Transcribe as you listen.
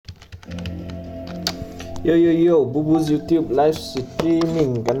Yo, BoObOo's YouTube live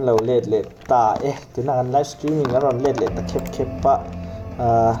streaming kan lo let ta tuna kan live streaming kan let ta khep pa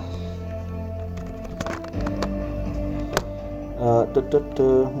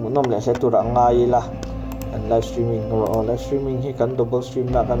munom le se tura ngai la kan live streaming hi kan double stream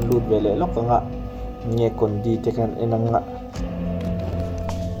na kan lut vele lok nga nge kondi te kan enanga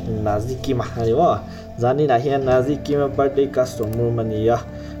nazi Kima ani wa zani na hian nazi Kima birthday customer mania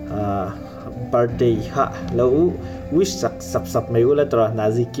birthday ha lo wish sap mai ula tra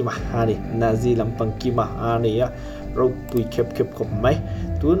nazi Kima ani nazi lampang Kima ani ya ro pui khep khop mai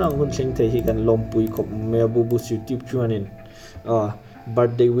tu na hun sing the hi kan lom pui khop me BoObOo's YouTube chuanin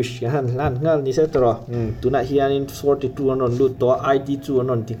birthday wish han lan ngal ni se tra tu na hian in 42 anon lut to ID 2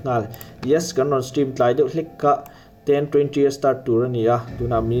 anon tingal yes kan on stream tlai de hlik ka 10-20 start tour ni ya tu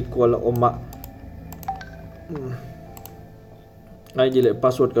na minute call oma ID le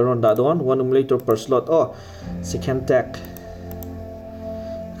password karon da don one later per slot second tag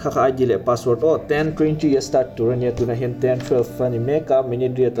khaka ID le password 10-20 start tour ni tu na hian 10-12 funny make a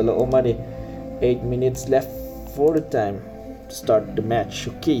minute dia tala oma ni 8 minutes left for the time to start the match.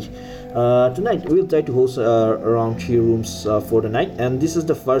 Okay, tonight we'll try to host around 3 rooms for the night, and this is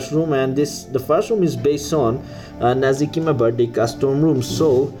the first room, and the first room is based on nazi Kima birthday custom room.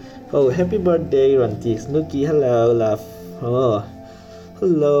 So happy birthday Ranti Snooki, hello love,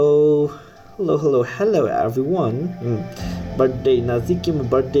 hello everyone. Birthday nazi Kima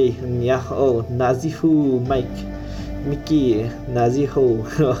birthday yeah, nazi who Mike Mickey nazi ho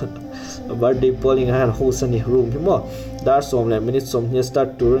birthday polling han host ani room mo dar som le minute som here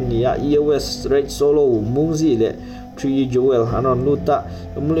start tour ni ya EOS right solo mungzi le 3 jewel hanon luta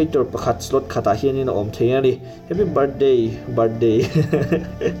emulator pakhat slot khata hianin om theyani happy birthday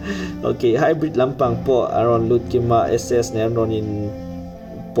okay hybrid lampang po aron lut Kima SS ne aron in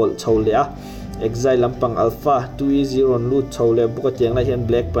pol chole exile lampang alpha 2E0 lut chole buka tiang la hian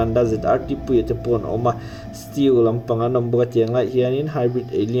black panda ZRT pu te pon oma steel lampang anom buka tiang la hian in hybrid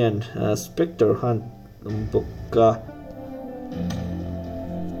alien spectre han buka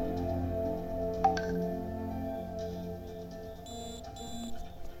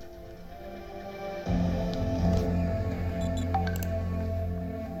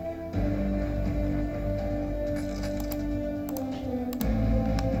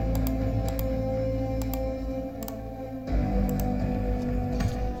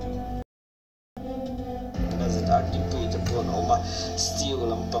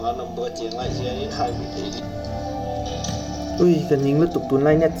ui kaning la tuk tun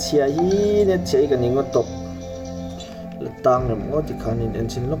lai net chia kaning la tok la tang le mo ti khanin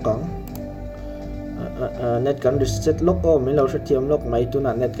engine lokang net kan reset lok mi lo thiam lok mai tu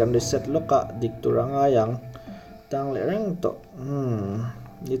na net kan reset loka dik turanga yang tang le reng to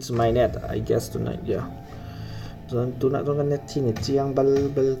it's my net I guess tonight yeah zon tu na kan net thi ni chiang bal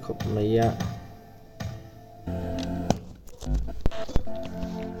khop mai ya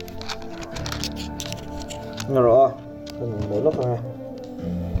ngaro mới lốc này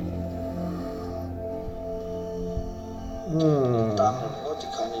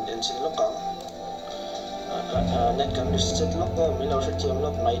net kan reset lok mi lo se thiam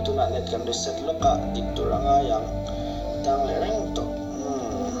lok mai tu na net kan reset lok ka dik turanga yang tang le reng to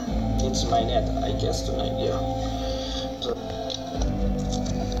it's my net I guess tonight yeah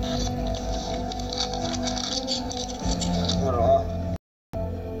ngaro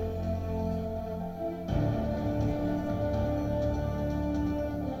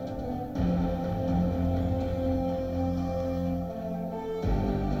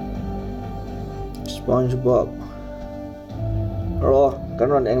SpongeBob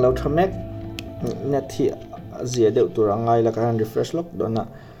kanon eng lo thamek net thi zia deuh turangai la kan refresh lok dona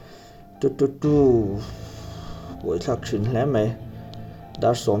tu boi thak thin hle mai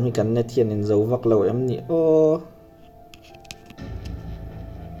dar som hi kan net hian in zo vak lo em ni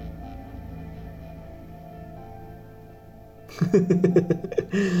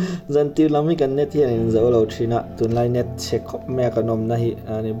zanti lami kan net hian in zo lo thina tunlai net check khop me kanom na hi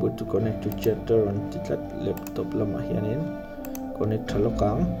unable to connect to chatter on titlat laptop lama hianin connect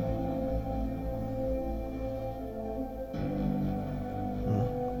thalokang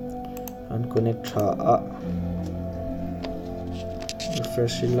unconnect tha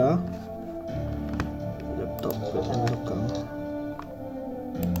refresh ila laptop lokang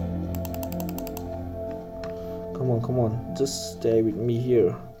come on just stay with me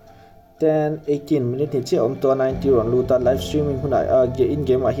here 10-18 minutes ni che om to 90 ron luta live streaming huna in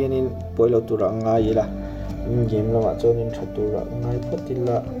game a hianin poilo tura ngai la in game lama chonin thatura ngai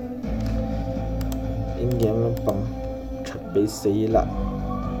photila in game lampang that be sei la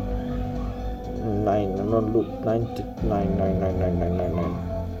 9, not loop 99.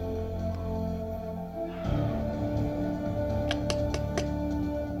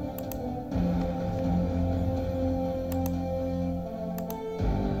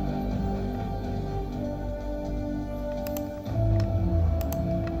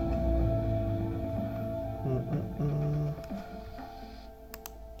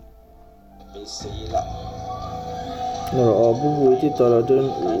 BoObOo'YT tolo dun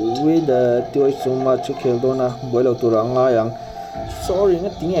with the tiêu so much khel dona boilo turanga yang sorry nga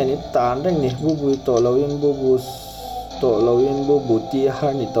tinge ni tan reng ni BoObOo'YT tolo in BoObOo's tolo in BoObOo'T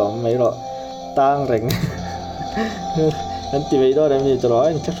har ni to mai ro tang reng nan ti mai do dem ni tolo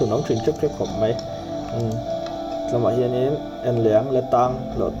anh chắc số nóng truyền chấp khop mai lama hian in en leng le tang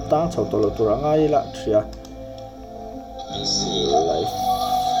lo tang chho tolo turanga ila thria life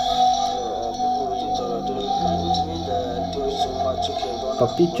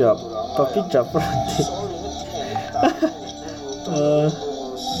puppy job puppy job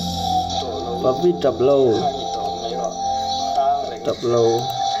low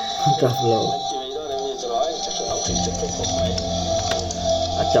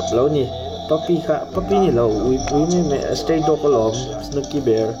chập lâu nè puppy ni low we me stray dog along Snooky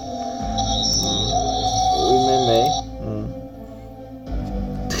Bear we me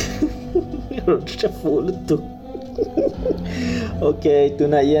rất phụ luôn okay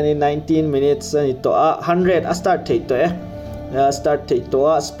tonight yani 19 minutes ani to 100 start thei to start thei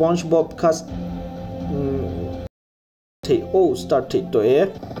to SpongeBob cast thei start thei to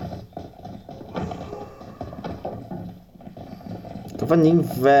kapan ning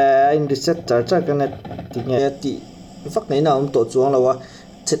ve in reset cha kan tinga ti fak nei na to chuang lawa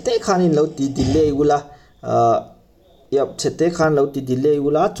chete khanin lo ti delay ula yep chete khan lo ti delay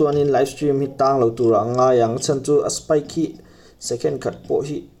ula chuan in live stream hi tang lo turanga yang chan chu a spike second cut po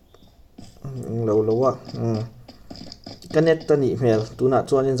hi lo lowa connect tani mel tuna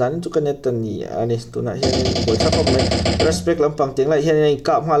chuan in zan chu connect tani ani tuna hian boi thap mai respect lampang teng lai hian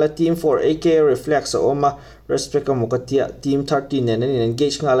ka hmala team 4 AK reflex oma respect amukatia team 13 nen ani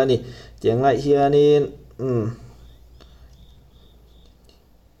engage ngala ni teng lai hian in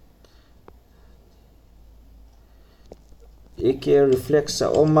AK reflex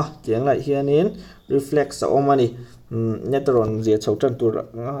oma tiang lai hianin reflex oma ni netron zia chautan tur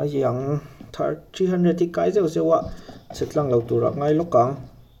yang 300 ti kai zeu sewa setlang lo tur ngai lokang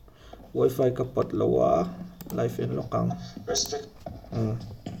wifi ka pat lowa live in lokang respect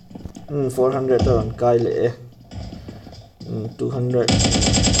 400 ton kai le 200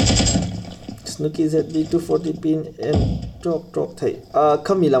 Snooky ZB 240 pin and drop thei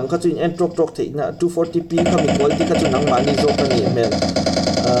khamilam kha chuin and drop thei na 240 pin khami quality kha chu nang mani zo ka ni mel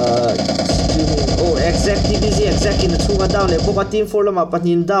exact TBC exact in chunga down le boka team 4 lama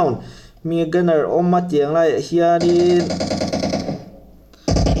panin down mi gunner oma tiang lai hianin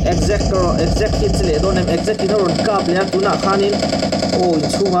exact hit le don exact in ron kap le tuna khanin in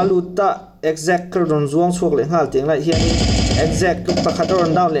chunga luta exact ron zuang chuak le ngal tiang lai hianin exact pakhat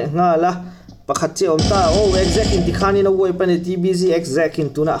ron down le ngala pakhat che omta exact in tikhani na woi pani TBC exact in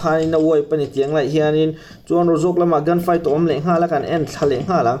tuna khani na woi pani tiang lai hianin chuan rozok lama gunfight om le ngala kan end thale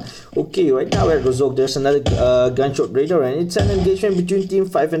ngalang okay right now we're rozok there's another gunshot raider and it's an engagement between team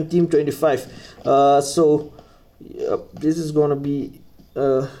 5 and team 25 so this is going to be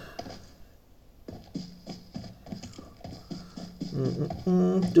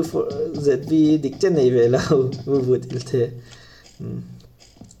to for ZV dikchen nei vela vut ilte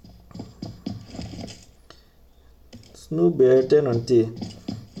Snoop Bear ten on T.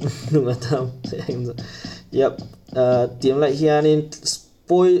 Yep. Team like here in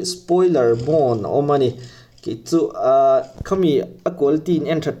spoiler bone or money. Kitsu kami a quality in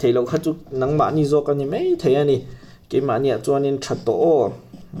enter tailor hatu nang mani zokani may tayani. Kimani at one in chato.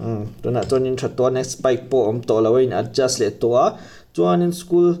 Do not turn in chato next spike po tolaway adjust let to Joan in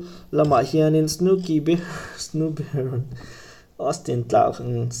school lama here in Snooky Bear Snoop Bear Austin Clark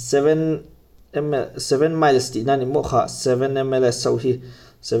 7 miles tin ani mo kha 7 mls so hi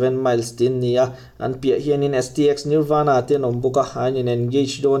 7 miles tin nia an pia hian in STX Nirvana ten ombuka an in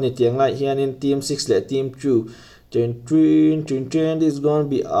engage do ni tiang lai hian in team 6 le team 2 is going to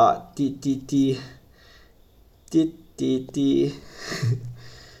be t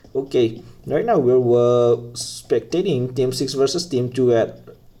okay right now we're spectating team 6 versus team 2 at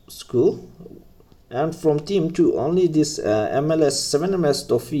school and from team 2 only this MLS 7 MLS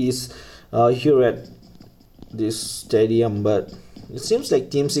trophies here at this stadium, but it seems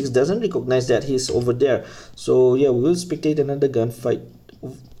like team 6 doesn't recognize that he's over there, so yeah, we'll spectate another gunfight.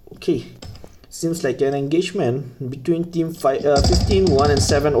 Okay, seems like an engagement between team 15 1 and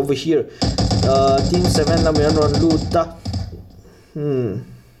 7 over here. team 7 la men ron loot ta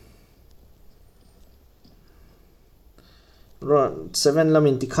ron 7 la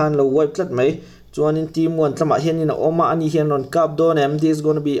min ti khan lo wipe tlat mai chuan in team 1 tlama hian in oma ani hian ron kap don MD is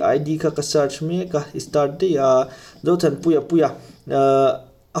going to be ID ka ka search me ka start day do than puya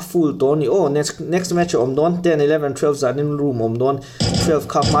a full tony next match om don 10 11 12 zanin room om don 12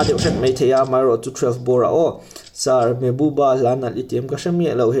 kap ma de set mai theya maro to 12 bora sar me buba lan al item ka shami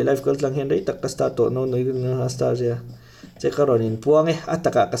lo he live kal tlang hen dei tak ka start to no no start ya che karon in puange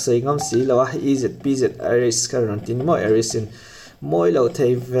ataka ka sei ngam si lo EZ PZ aris karon tin mo aris in moi lo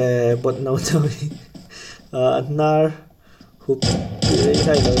thei ve bot no to nar hoop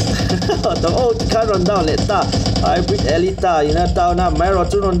hai lo to ka run down le ta hybrid elita ina ta na maro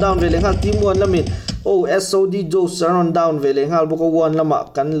to run down ve le hal team 1 lamin SOD do run down ve le hal boko 1 lama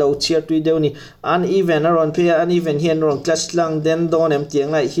kan lo cheer tu deu ni uneven aron pe uneven hian ron clash lang den don em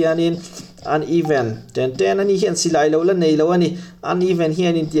tiang lai hianin uneven ten ani hian silai lo la nei lo ani uneven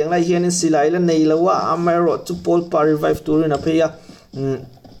hian in tiang lai hian in silai la nei lo wa amaro to pol par revive turin a pe ya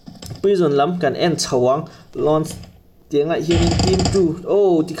prison lam kan en chawang launch tiang lai hian in team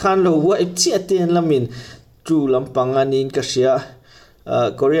 2 ti khan lo wa chi aten lamin 2 lampang anin ka sia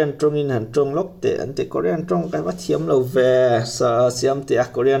Korean trong in han trong lok te ante Korean trong ka va thiam lo ve sa siam te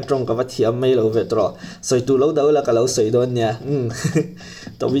Korean trong ka va thiam mai lo ve tro soi tu lo da la ka lo soi don nya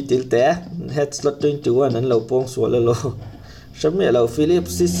to vi til te head slot 21 an lo pong so lo shame lo Philip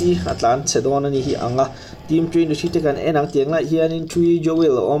CC atlan chedon ani hi anga team 3 ni chite kan enang tiang lai hian in 3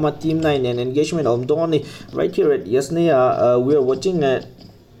 Joel oma team 9 and engagement om don ni right here at Yesne we are watching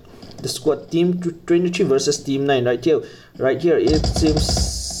the squad team 23 versus team 9 right here it seems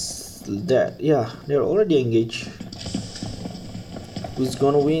that yeah they're already engaged. Who's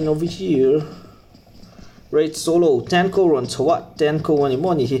gonna win over here? Right solo 10 ko run so what 10 ko wani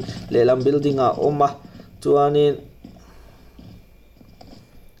money hi lelam building oma tuanin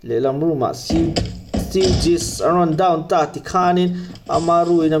lelam ruma still just run down ta ti khanin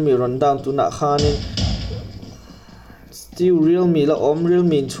amaru ina mi run down tu na khanin still realme la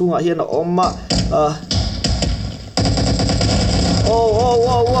realme chunga hian oma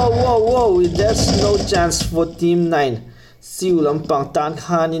whoa there's no chance for team 9 siu lampang tan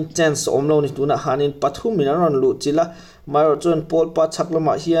khanin chance omlo ni tuna hanin pathum min ron lu chila maro chon pol pa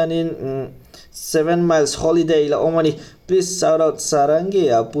chaklama hianin 7 miles holiday la omani please shout out sarangi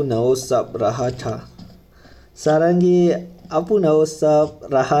apuna sab rahata sarangi apuna sab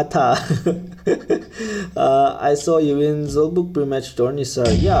rahata I saw you in Zolbuk pre-match tourney, sir.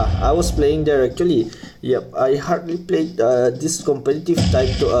 Yeah, I was playing there actually. Yep, I hardly played this competitive type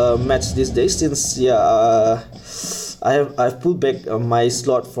to match these days since I've pulled back my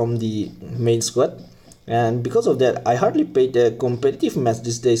slot from the main squad, and because of that I hardly played a competitive match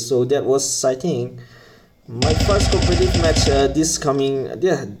these days. So that was, I think, my first competitive match this coming,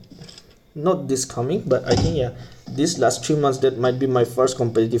 not this coming, but I think this last 3 months that might be my first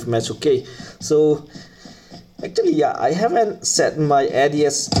competitive match. Okay, so actually I haven't set my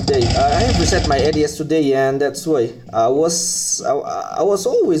ADS today. I have reset my ADS today, and that's why I was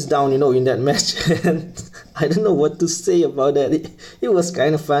always down, in that match. And I don't know what to say about that. It was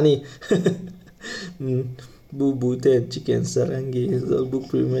kind of funny. Ten chicken sarangi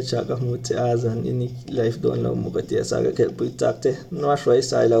book pre-match aga mute azan ini live don lo mukati asaga kel pui takte no shoi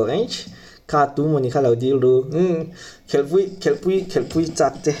sai lo ench ka tu moni khala deal do kel pui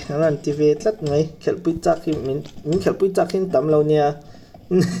takte ran tv tlat ngai kel pui tak min kel pui takin tam lo nia.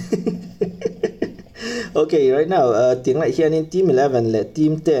 Okay, right now tiếng lại here in team 11 le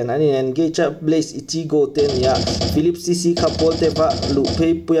team 10 ani engage blaze ichigo 10 ya Philip CC kapol te va lu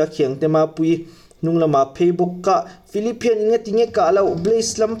pei puya khiang te ma pui nung lama Facebook ka Philippine inge ka la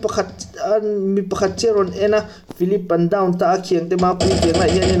blaze lam pakhat mi pakhat cheron ena Philip and down ta khiang te ma pui te ngai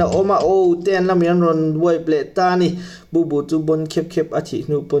hian ina oma 10 lam yan ron wai play ta ni bubu tu bon khep athi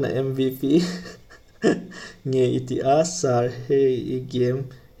nu pona MVP nge iti asar hey game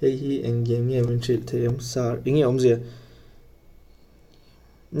hey hi engame nge min chil them sar inge omje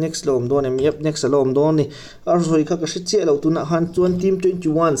next lom don em yep next lom don ni arzoi kha ka che lo tuna han chuan team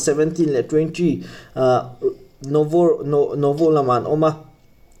 21 17 le 20 novo laman oma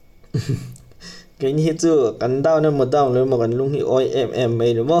cái như chu kan down na mo down le mo kan lung hi oi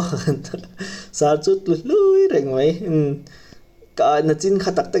mai mo sa chu lui reng mai ka na chin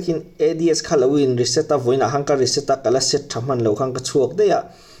khatak takin ADS khalawin reset a voina hangka reset a kala set thaman lo khang ka chuak de ya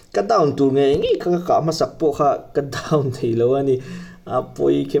ka down tu nge ngi ka ma sak po kha ka down thei lo ani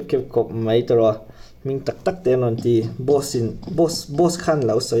poi khep kop mai tro ming tak te non ti boss khan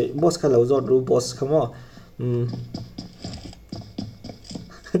lo soi boss khan lo zot ru boss khamo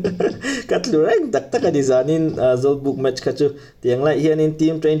cắt lù rang tak tak đi ra nên zol book match cả chú tiếng lại hiện in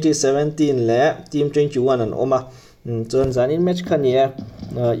team 2017 lẽ team 21 an oma chọn ra nên match khăn nhé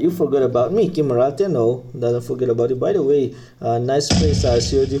you forgot about me Kima no doesn't forget about you by the way nice place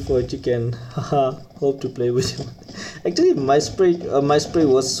COG4 chicken hope to play with you actually my spray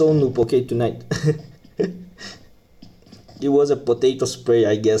was so noob okay tonight it was a potato spray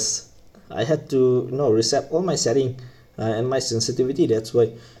I guess I had to reset all my setting and my sensitivity that's why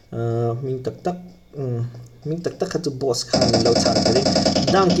mình tắc tắc had to boss khan lâu chang cái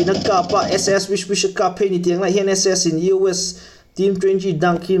dang kina kapa SS wish kapa ni tiang lại hiện SS in US team 20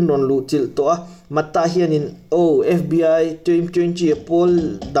 dang kin non lu til to mata hian in FBI team 20 Paul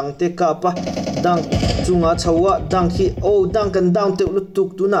dang te kapa dang chunga chawa dang hi dang kan down te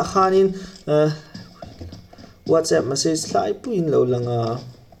lutuk tuna khanin WhatsApp message lai puin lo langa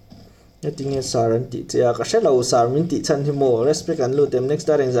Nating saran ti chia ka shelo sar min ti chan hi mo respect an lu tem next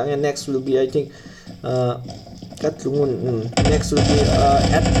dareng zang next will be I think kat lungun next will be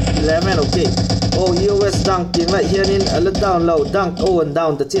at 11 okay US dunk ting lai hianin ala down low dunk and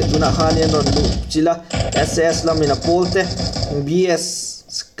down the chet tuna hanin non lu chila SS lamina polte BS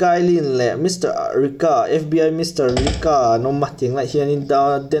Skylin le Mr. Rika FBI Mr. Rika no ma ting lai hianin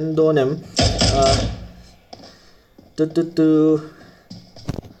da den donem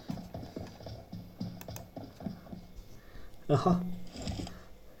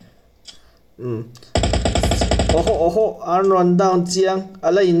an run down chiang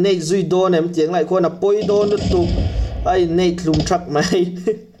alai nei zui don em chiang lại khona poi don tu ai nei thlum thak mai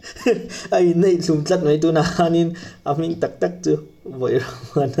ai nei thlum tlat mai tu na hanin aming tak tak chu voi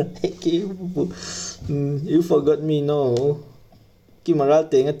ramana ki you forgot me no Kimara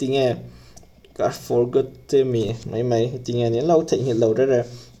tenga tinge ka forgot te me mai tinge ni lau thai hi lau ra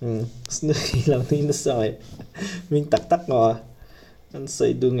snui lau ni na sai mình tắc tắc ngò anh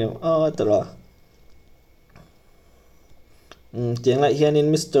xây đường nghèo tờ tiếng lại hiện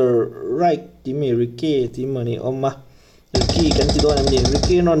in Mr. Right tí mì Ricky tí mà ni oma Ricky kan ti don em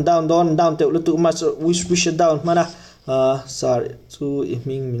Ricky non down te lu tu ma wish down mana sorry chu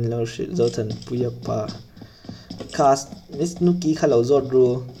iming min lo shi zo than puya pa cast Miss Nuki khalo zot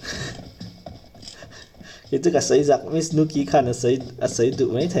ru itu ka sai zak Miss Nuki khan sai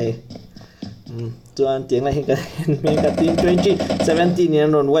du mai thai tuan tiếng lại cái mega team 2017 ni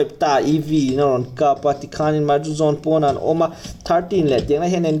non wipe ta EV non ka patikan in maju zone ponan oma 13 le tiếng lại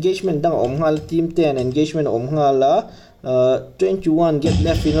hen engagement dang om hal team 10 engagement om hala 21 get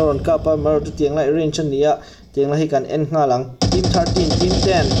left in non ka pa mar tiếng lại range nia tiếng lại kan en ngalang team 13 team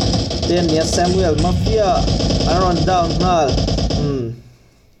 10 nia Samuel Mafia around down hal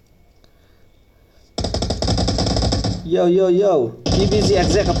yo DBZ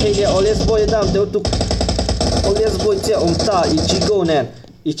exact a pay there always boy down they took always boy che ta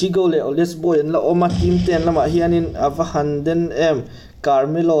Ichigo le always boy la oma team 10 lama hianin avahan den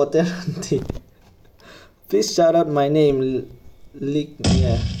Carmelo Terranti please shout out my name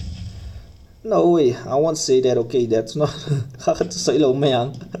yeah no way I won't say that okay that's not khakat sai lo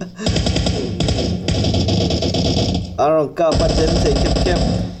mayang aron ka pa den te kep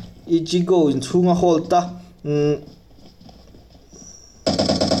Ichigo in chunga holta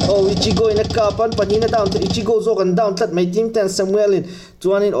Ichigo in a kapan panina down to Ichigo zo kan down tat my team 10 Samuel in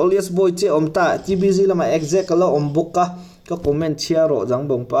chuanin alias boy che omta TBZ lama exact la ombuka ka comment chia ro jang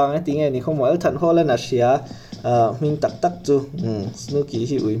bong pa nge tinge ni khomal than hola na sia ming tak tak chu Snooki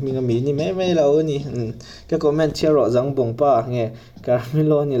hi ui ming mi ni me lo ni ka comment chia ro jang bong pa nge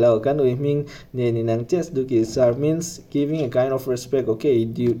Carmelo ni lo kan ui ming ne ni nang test du ki sar means giving a kind of respect okay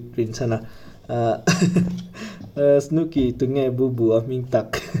dude rinchana Snooki tu nghe bu aming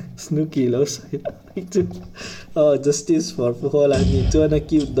tak Snooki lo sai tu justice for hola ni tu na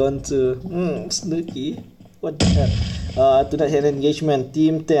cute don tu Snooki what the hell tu na hen engagement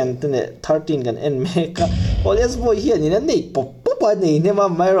team 10 tu ne 13 kan en meka alias boy here ni na nei pop pa nei ne ma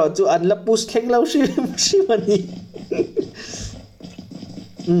mai ro tu an la push kheng lo shi mani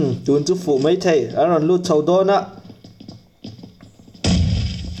tun tu fu mai thai aron lu chau do na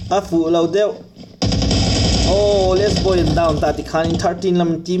a fu lo deu let's boy down tati khanin 13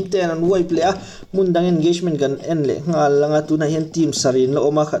 lam team 10 an wai play mundang engagement kan en le nga langa tu na hian team sarin la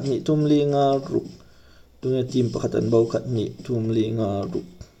oma khat ni tum li nga ru tu na team pakhat an bau khat ni tum li nga ru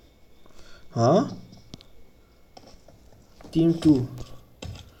team 2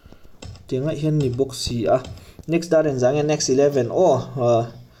 tiếng lại hian ni boxi next daren zang next 11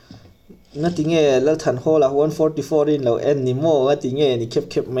 na tinge la than hola 144 in lo en ni mo na tinge ni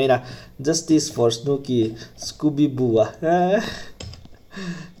khep mai na justice for Snooki Scooby Boo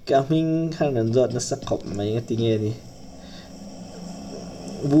coming hanan jot na sakop mai na tinge ni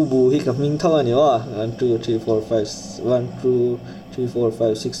BoObOo hi ka ming tho ani wa 1 2 3 4 5 1 2 3 4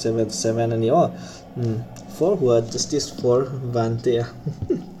 5 6 7 7 ani wa for what justice for vante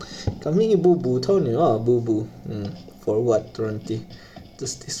kami BoObOo tho ni wa BoObOo for what 20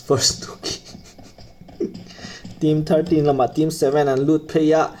 justice for Stuki team 13 lama team 7 and loot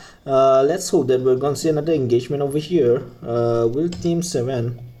paya. Let's hope that we're gonna see another engagement over here. Will team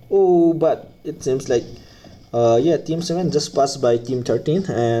 7 but it seems like yeah, team 7 just passed by team 13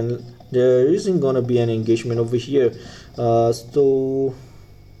 and there isn't gonna be an engagement over here. So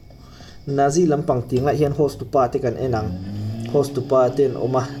Nazi lampang ting lại hian host to party kan enang host to party en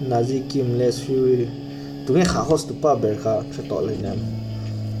oma Nazi Kim les fury tunge kha host to pa ber kha thto lai nam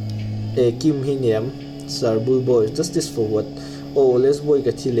Kim hi niam sir boy justice for what let's boy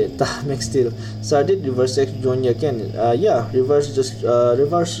ka thile ta make still sir did reverse x join again. Yeah, reverse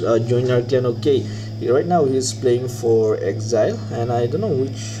joiner can okay. Right now he's playing for Exile and I don't know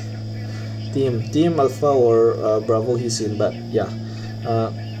which team Alpha or Bravo he's in, but yeah,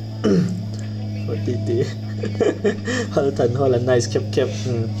 for TT Haltan Holland nice kept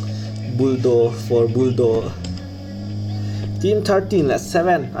Bulldog for Bulldog. Team 13 let's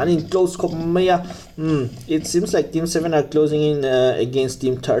 7 and in close Maya. It seems like team 7 are closing in against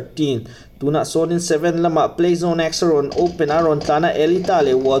team 13. Do not sold in 7 lama play zone Axeron open Aron Tana Elita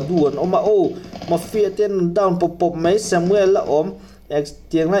le wadu on oma ma fiaten down pop mai Samuel la x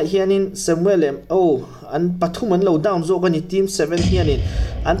tiang lai hianin Samuel an pathuman low down zo kan team 7 hianin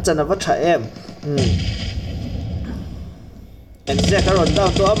an chanawa tha em exact Aron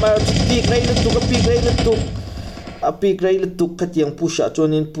down to amar pick rai lu tu ka pick rai lu tu a pick rai lu tu ka tiang pusha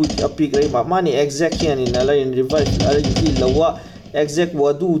chonin a pick rai ma mani exact hianin ala in revive ala hi lawa exact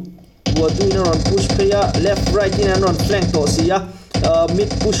wadu in on push paya left right in on flank to sia mid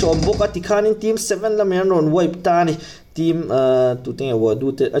push on boka tikhanin team 7 la men on wipe tani team tu te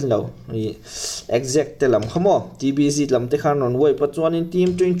wadu te anlo exact te lam khamo tbz lam te khan on wipe patwan in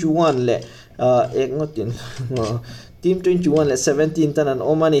team 21 le ek ngotin team 21 le 17 tan an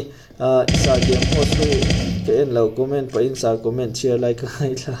omani sa game host ke en lo comment pa in sa comment share like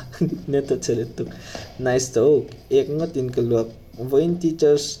la net chele tu nice to ek ngotin ka lo voin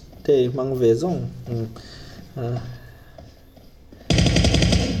teachers te mang ve zong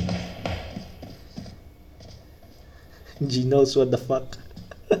G knows what the fuck.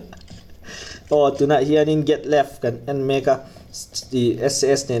 Tonight here in get left kan and mega the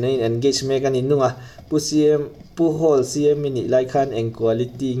SS ne engage mega ni nunga pu CM pu hall CM mini like han en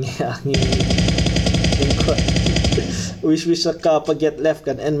quality ngi wish ka pa get left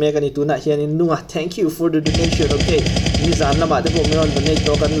kan and mega ni tuna here in nunga. Thank you for the donation. Okay ni zan lama de ko meron donate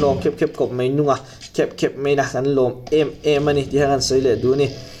to kan lom kep kop mai nunga kep mai na kan lom em ani ti han soile du ni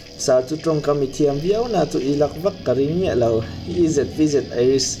sa tu trong kamithiam viau na tu ilak vak karing me lo visit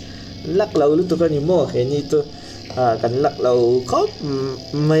iris lak lo lu tu kan mo he ni tu kan lak lo khop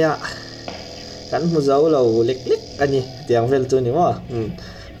maya kan mu zau lo lek ani tiang vel tu ni mo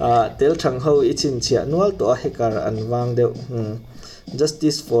tel thang ho ichin chia nual to hekar anwang deu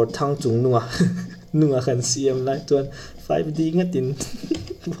justice for thang chung nunga kan cm lai tuan 5d ngatin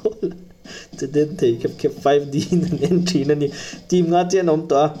to den thei kep 5d nan entry nani team nga chen om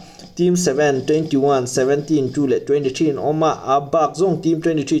to team 7 21 17 2 le 23 oma abak zong team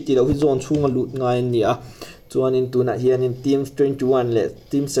 23 ti lo hi zone chunga lut ngai ni chuan in tuna hian in team 21 le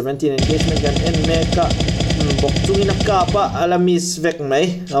team 17 engagement kan en meka bok chung ina kapa ala miss vek mai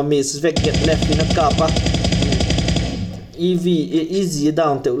miss vek get left ina kapa easy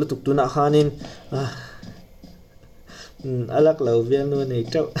down te ulu tuk tuna hanin alak lo vian nu nei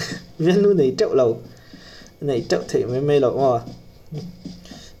trau lo nei trau thei mai lo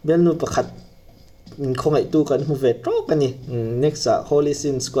vian nu pakhat không ai tu kan hu ve tro kan ni next holy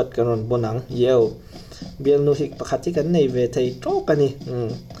sin squad kan on bonang yeo vian nu hik pakhat ti kan nei ve thei tro kan ni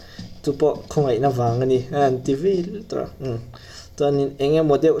tu po không ai na wang ani an tv tra tan in enge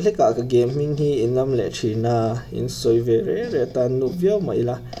model leka ka gaming hi inam le thina in soive re tan nu vio mai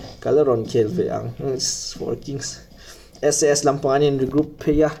la kalaron khel ve ang for kings SS lampani in regroup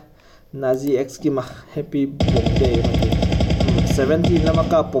paya Nazi X Kima happy birthday 17 lama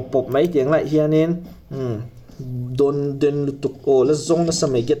ka pop mai tiang lai hianin don den lutuk la zong na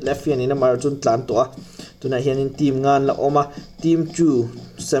samai get left hianin na marjun tlan to tuna hianin team ngan la oma team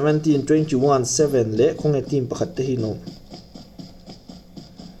 2 17 21 7 le khong e team pakhat te hi no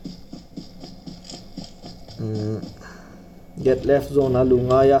get left zone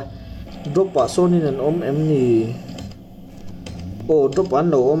alungaya drop pa sonin an emni drop an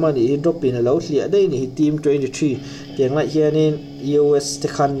lo omani drop in lo hlia dei ni team 23 tiang lai hianin US te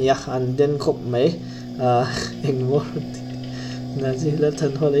khan ya and then khop mai engmor Nazi la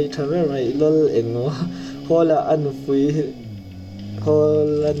than holei travel mai lol engo hola anu fui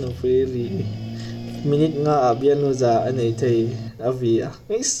ri minute nga abian no za anei thei avia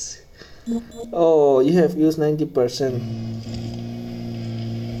is. Oh, you have used 90%.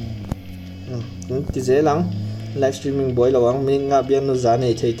 Ti dễ lắm. Live streaming boy lawang minute nga abian no za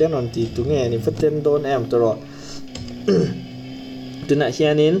nei thei ten on ti tu nge ni faten don em to ro. Tuna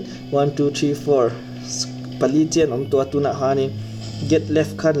hianin 1 2 3 4 pali chen om to tuna hanin get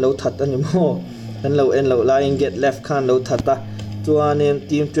left khan lo that ani mo kan lo en lo lying get left khan lo thata chuanin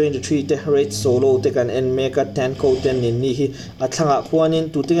team 23 te rate solo te kan en meka 10 ko 10 nin ni hi athanga khuanin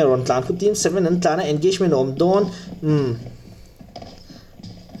tu tinga ron tlan khu team 7 an tlana engagement om don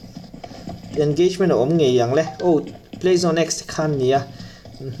engagement om nge yang le oh play zone next khan nia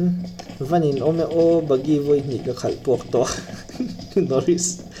vanin ome o bagi voi ni ka khal pok to Norris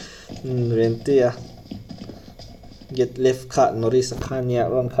rentia get left kha Norris khania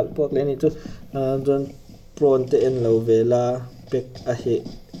ron khal pok le ni tu don pron te en lo vela pek a he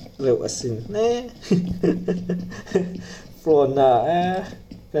reu asin ne pron na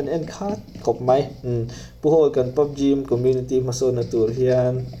kan en khat khop mai pu hol kan PUBG community ma so na tur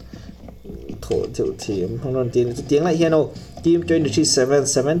hian tho theu team hon tin tiang lai hian o team 23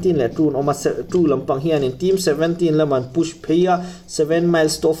 17 le tun oma 2 lampang hian in team 17 laman push pheya 7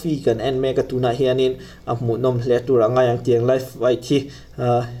 miles toffee kan en mega tuna hian in amu nom hle tur anga yang tiang life YT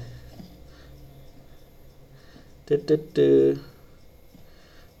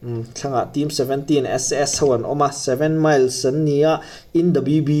thanga team 17 SS hawan oma 7 miles ania in the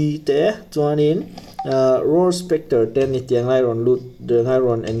BB te chuanin roar spectre ten ni tiang lai ron lut de ngai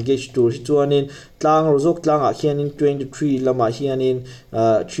ron engage tur chuanin tlang rozok tlang a khianin 23 lama hianin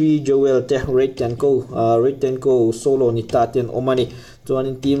 3 joel te rate and go solo ni ta ten omani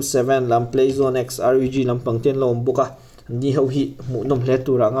chuanin team 7 lam play zone x reg lampang ten lom buka ni ho hi mu nom hle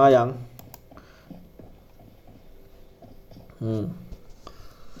tur anga yang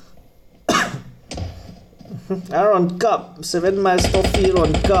Aaron Cup 7 miles toffee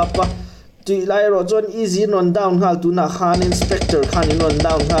ron cup ti lai ro chon easy non down hal tu na khan inspector khan in non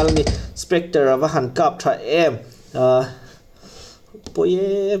down hal ni spectre ava han cup tha em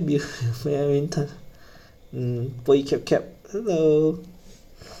poye bi fain tha poi kep hello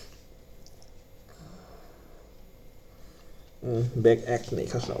back act nei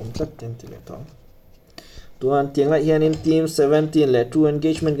kha sa om tlat ten ti le tong tuan tiang lai hian in team 17 le 2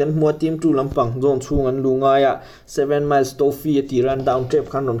 engagement kan hmuat team 2 lampang zone chung an lunga ya 7 miles toffee ti run down trap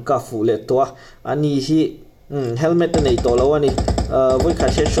khan ron ka fu le to ani hi helmet nei to lo ani voi kha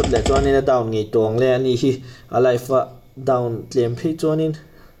headshot le chuan in down ngei tong le ani hi alive down claim phei chuan in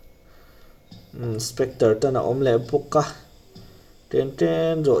spectre ta na om le boka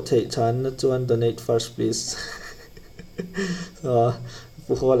ten ro thei chan na chuan donate first please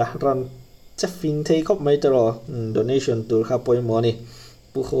pu hola run Chaffing take up my donation to Hapoy money.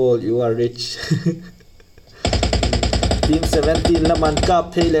 Puhol, you are rich. Team 17 Laman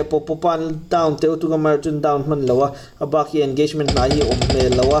Cup Pele Popopan down Teo to Merchant down Man Lower a Baki engagement Nahi Me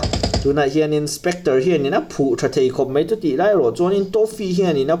Lower do not hear an inspector here in a put to take up me to the Lyro John in Toffee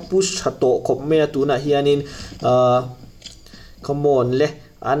here in a push chateau cop me to not hear in come on le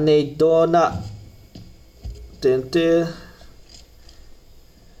ane dona tente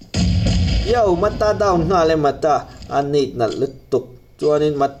Yo mata down nga le mata anit na lutuk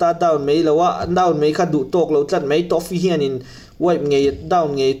chuanin mata down mai lawa down mai kha du tok lo tlat mai toffee hian in wipe ngei down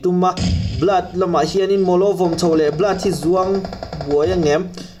ngei tuma blood lama hian in molovom chole blood hi zuang buaya ngem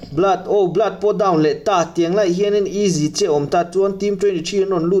blood po down le ta tiang lai hian in easy che om ta chuan team 23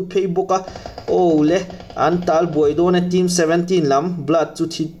 non loot phei boka le an tal boy do na team 17 lam blood chu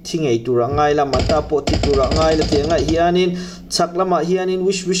thingei tura ngai la mata po ti tura ngai la tiang lai hian in chak lama hian in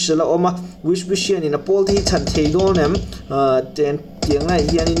wish la oma wish hian in a pol thi chan thei do nem ten tiang lai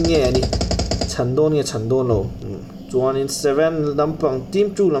hian in nge ani chan don lo chuan in 7 lampang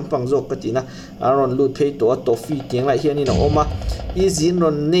team 2 lampang zok katina aron loot phei to toffee tiang lai hian in a oma easy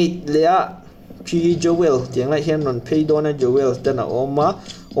ron nate le a P Joel tiang lai hian ron phei do na Joel ten a oma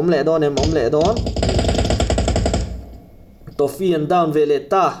om le don toffee and down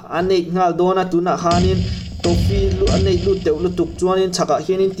veleta anek ngal dona tuna hanin toffee lu anek lu teu lu tuk chuanin chaka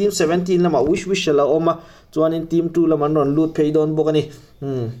hianin team 17 lama wish la oma chuanin team 2 lama ron lut phei don bokani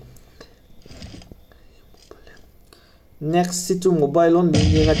next si tu mobile only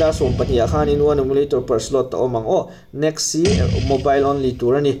ninga da som pania khanin one emulator per slot ta omang next si mobile only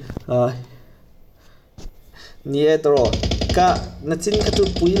turani ni etro ka nachin ka tu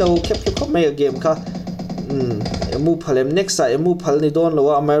pui lo khep khop mai game kha emu phalem next sa emu phal ni don lo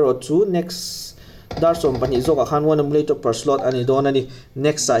amaro chu next dar som pani zo ka khan one emulator per slot ani don ani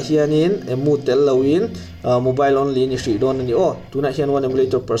next a hianin emu tel loin mobile only ni hri don ani o tuna hian one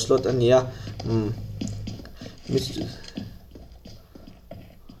emulator per slot ania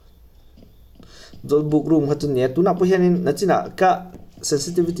zolbook room khatun ne tuna po hianin nachina ka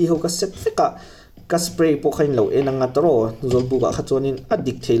sensitivity ho ka set fika ka spray po khain lo enanga tro zolbook a khachonin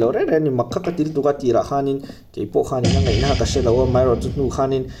adik thailo re ni makha ka til tu ka tira khanin ke po khanin ngai na ka shelo mairo chu nu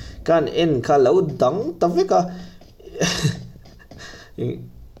khanin kan en kha lo dang taveka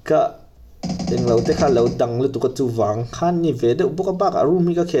ka eng lo te kha lo dang lu tu ka chu wang khan ni ve de bu ka ba ka room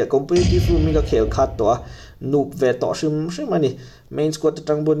hi ka khel competitive room hi ka khel khat to nup ve to shim ani main squad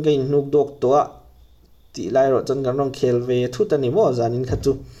tang bon ka in nuk dok to ti lai ro chan gan rong khel ve thu ta ni mo zanin kha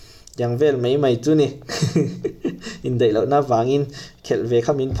chu yang vel mai chu ni in dei lo na wangin khel ve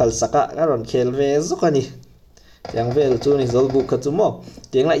khamin phal saka ron khel ve zokani yang vel chu ni zolbook kha chu mo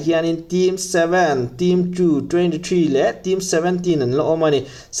teng la hianin team 7 team 2 23 le team 17 an lo omani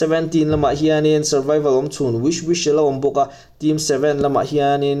 17 lama hianin survival om chun wish lo om boka team 7 lama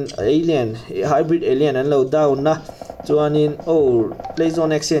hianin alien hybrid alien an lo down na chuanin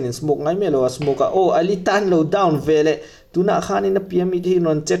playzone action in smoke ngai melo smoke alitan lo down vele tuna khanin na pmi thi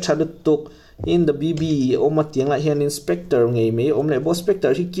non che thadu tuk in the bb oma tiang la hian inspector ngei me omle bo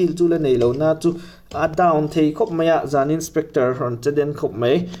inspector hi kill chu le nei lo na chu a down thei khop maya zan inspector ron chaden khop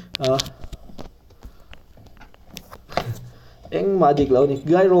mai eng madik lo ni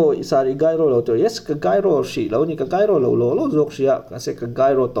gairo isari gairo lo to yes ka gairo shi lo ni ka gairo lo jok sia ka se ka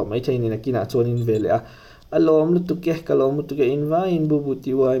gairo to mai thein na kina chonin vele a alom lu tu ke kalom tu ke inva in bubu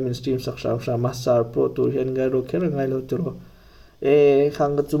ti wa min stream saksha sama sar pro to hian gairo khera ngai lo tro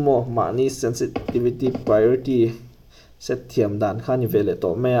khang chu mo mani sensitivity priority set thiam dan khani vele to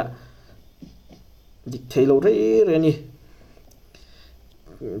me dik thailo re ni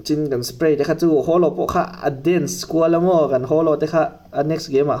chin kan spray de kha chu holo po kha advance kwala mo kan holo te kha next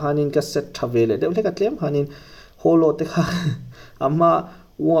game a hanin ka set thavele de le ka tlem hanin holo te kha amma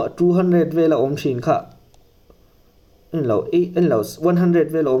 200 vela om thin kha in lo 100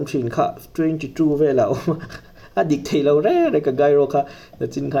 vela om thin kha 22 vela om adik thailo re ka gairo kha na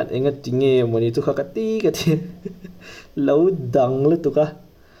chin khan enga tinge moni chu kha ka ti lo dang le tu ka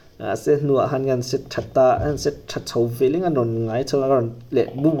se nu han gan set thata an set thatchau feeling anon ngai chaw ron le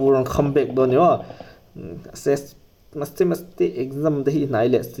bu ron comeback don yo se masti exam de hi nai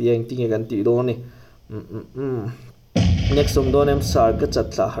le siang tinge gan ti do ni next som don em sar ka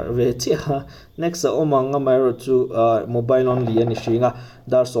chatla har ve chi ha next omanga mairo chu mobile only ani shinga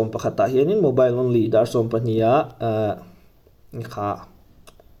dar som pakhata hianin mobile only dar som pania kha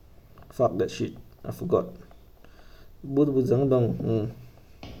fuck that shit I forgot bud jang dong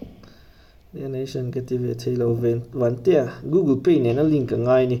donation ka tv thelo vantia google pay ne na link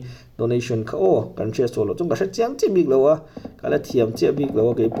ngai ni donation ka kan che solo chung ka chiang chi big lawa kala thiam che big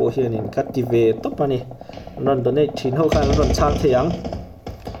lawa ke po hianin ka tv to pani non donate thin ho khan ron chang thiang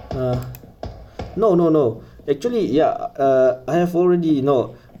no actually yeah I have already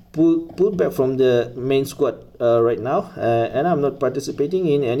pulled back from the main squad right now and I'm not participating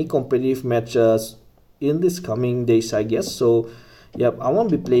in any competitive matches in this coming days I guess so yep, I won't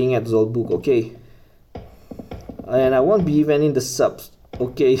be playing at Zolbook, okay? And I won't be even in the subs,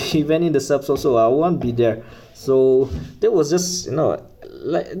 okay? Even in the subs also, I won't be there. So that was just,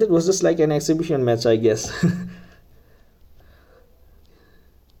 that was just like an exhibition match, I guess.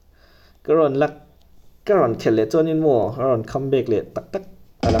 Karon khele chonin mo, karon comeback le tak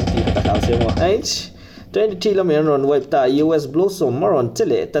alang ti ta ka se mo. 23 la men ron wipe ta US Blossom maron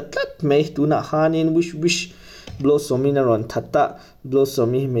chele tatlat me tuna hanin wish Blossom in around Tata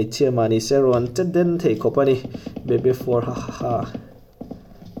Blossom me mani seron teden take company baby for ha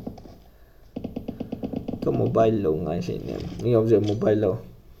ka mobile lo ngai se ne ni object mobile lo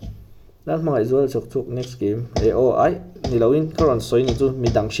dan ma izol chok next game ai ni lawin karon soi ni chu mi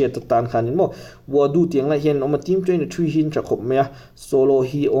dang she ta tan khan mo wadu tiang la hian oma team 23 hin trakhop me solo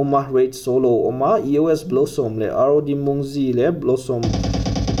hi oma raid solo oma EOS Blossom le ROD Mungzi le Blossom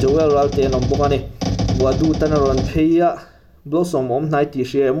Joel Ralte nom bokani wadu tanaron pheya Blossom om nai ti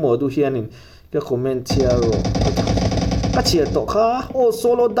share modu hianin ka comment chiaro ka chia to kha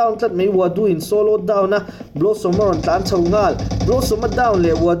solo down tlat me wadu in solo down na Blossom ron tan chungal Blossom down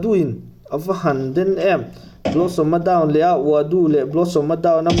le wadu in avahan den em Blossom down le wadu le Blossom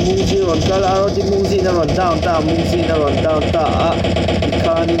down na Mungzi ron kala di Mungzi na ron down ta Mungzi na ron down ta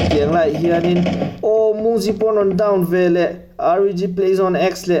ikhanin tiang lai hianin mungzi pon on down vele REG plays on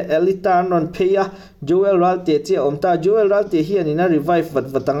X le Elitan on Peya Joel Ralte che omta Joel Ralte hian in a revive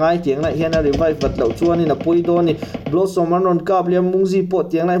vatangai tiang lai hian a revive vat lo chuan in a poido ni blossom on kap le mungzi po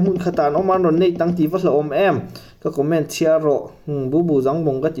tiang lai mun khatan oman on nei tang ti va lo om em ka comment chia ro bu jang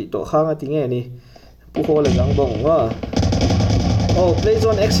bong ka ti to khanga ti nge ni pu ho le jang bong wa oh plays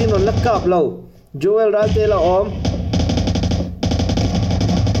on X in on la kap lo Joel Ralte la om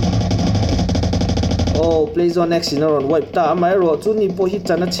oh plays on X in on wipe ta mai ro chu ni po hi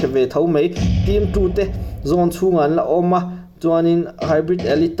chana cheve thau mai team 2 te zone chungan la oma chuanin hybrid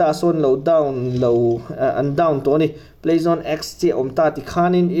elita son low down low and down to ni plays on X che omta ti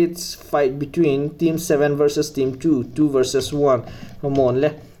khanin it's fight between team 7 versus team 2 2 versus 1 mon le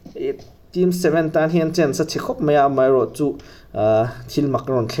team 7 tan hian chen sa chikhop maya mai ro chu thil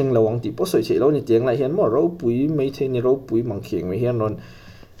makron thleng lawang ti po soi che lo ni tiang lai hian mo ro pui mai the ni ro pui mang kheng me hian non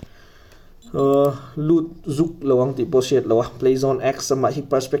loot zuk lawang ti poset lawa plays on X sama hi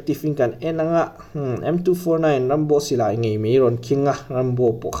perspective in kan enanga M249 rambo sila ngei me ron kinga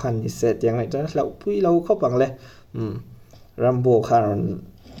rambo po khan ni set yang ai ta lau pui lau khopang le rambo khan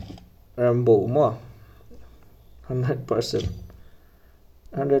rambo mo 100%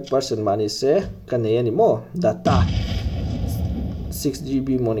 mani se kan nei ni mo data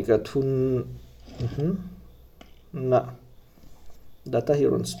 6GB monica thun na data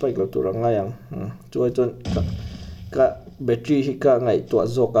hiron spike lo tur nga yang chuai chon ka battery hi ka ngai to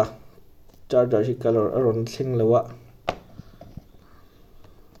zoka charger hi color aron thleng lewa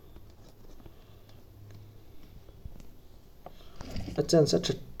achan sa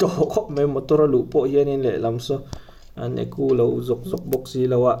to khop me motor lu po hian in le lam so an eku lo zok box hi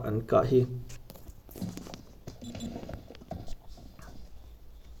lawa an ka hi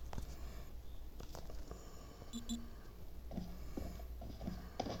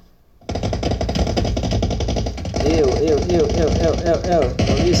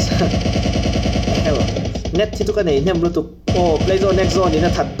net thì tụi cái này nhầm luôn tụi play zone next zone thì nó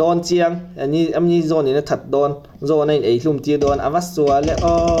thật đòn chiang anh amni zone thì nó thật đòn zone này ấy lùm chia đòn avasua le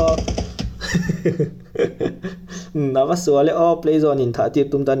avasua le play zone in thả tiệp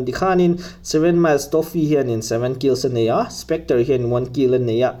tum tan đi khanin 7 miles toffee hian in 7 kills này á spectre hian 1 kill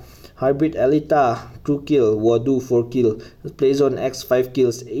này á hybrid elita 2 kill YEAH2 4 kill play zone X 5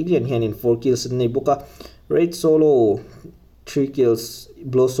 kills alien hian in 4 kills này buka raid solo 3 kills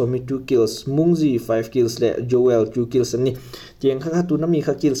blossom 2 kills mungzi 5 kills le joel 2 kills ani tiang kha tu nami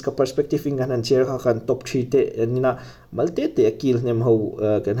kha kills ka perspective in han share kha kan top 3 te anina malte te kill nem ho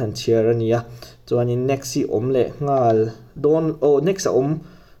kan han share ania chuani next si omle ngal don next om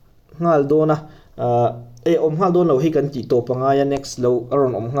ngal dona om ngal don lo hi kan ti to panga ya next lo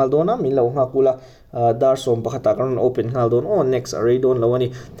aron om ngal dona min lo nga kula dar som pakhata kan open ngal don next array don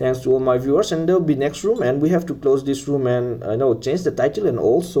lawani thanks to all my viewers and there'll be next room and we have to close this room and change the title and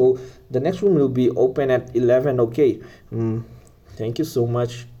also the next room will be open at 11 okay thank you so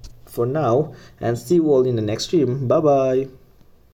much for now and see you all in the next stream bye bye